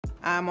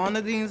I'm on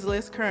the dean's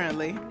list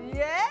currently.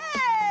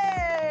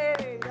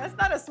 Yay! That's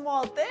not a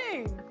small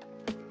thing.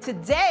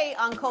 Today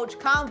on Coach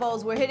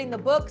Convos, we're hitting the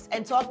books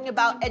and talking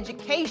about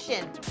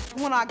education.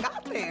 When I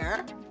got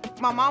there,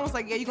 my mom was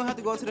like, yeah, you're gonna have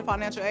to go to the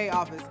financial aid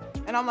office.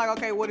 And I'm like,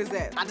 okay, what is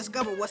that? I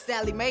discovered what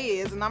Sally Mae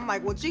is, and I'm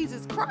like, well,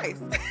 Jesus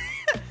Christ.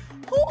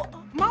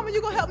 Mama,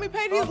 you gonna help me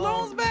pay these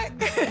loans back?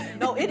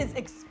 No, it is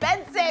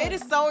expensive. It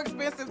is so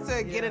expensive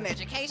to get an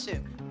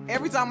education.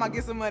 Every time I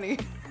get some money,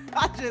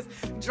 I just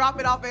drop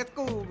it off at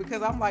school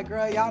because I'm like,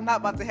 girl, y'all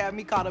not about to have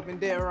me caught up in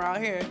debt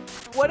around here.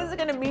 What is it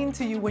gonna mean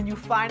to you when you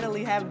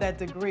finally have that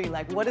degree?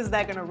 Like, what is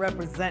that gonna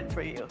represent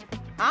for you?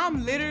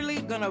 I'm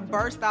literally gonna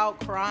burst out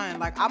crying.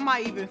 Like, I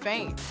might even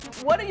faint.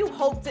 What do you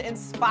hope to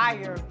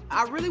inspire?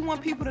 I really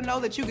want people to know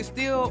that you can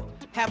still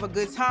have a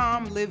good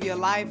time, live your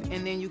life,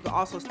 and then you can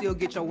also still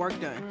get your work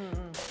done.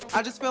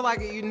 I just feel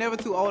like you're never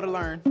too old to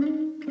learn.